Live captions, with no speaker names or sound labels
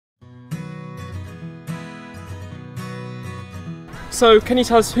So can you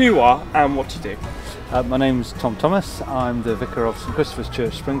tell us who you are and what you do? My name's Tom Thomas. I'm the vicar of St Christopher's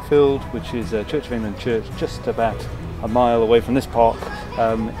Church Springfield, which is a Church of England church just about a mile away from this park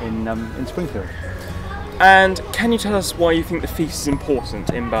in Springfield. And can you tell us why you think the feast is important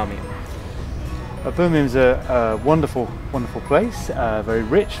in Birmingham? Birmingham's a wonderful, wonderful place, very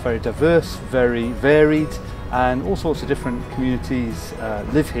rich, very diverse, very varied, and all sorts of different communities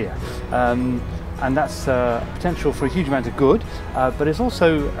live here. And that's potential for a huge amount of good, but it's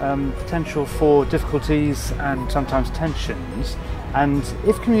also potential for difficulties and sometimes tensions. And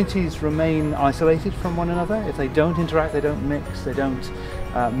if communities remain isolated from one another, if they don't interact, they don't mix, they don't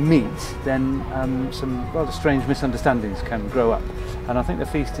meet, then some rather strange misunderstandings can grow up. And I think the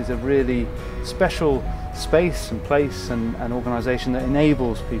feast is a really special space and place and organisation that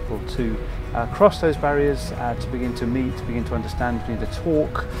enables people to cross those barriers, to begin to meet, to begin to understand, begin to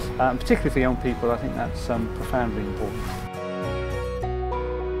talk, particularly for young people. I think that's profoundly important.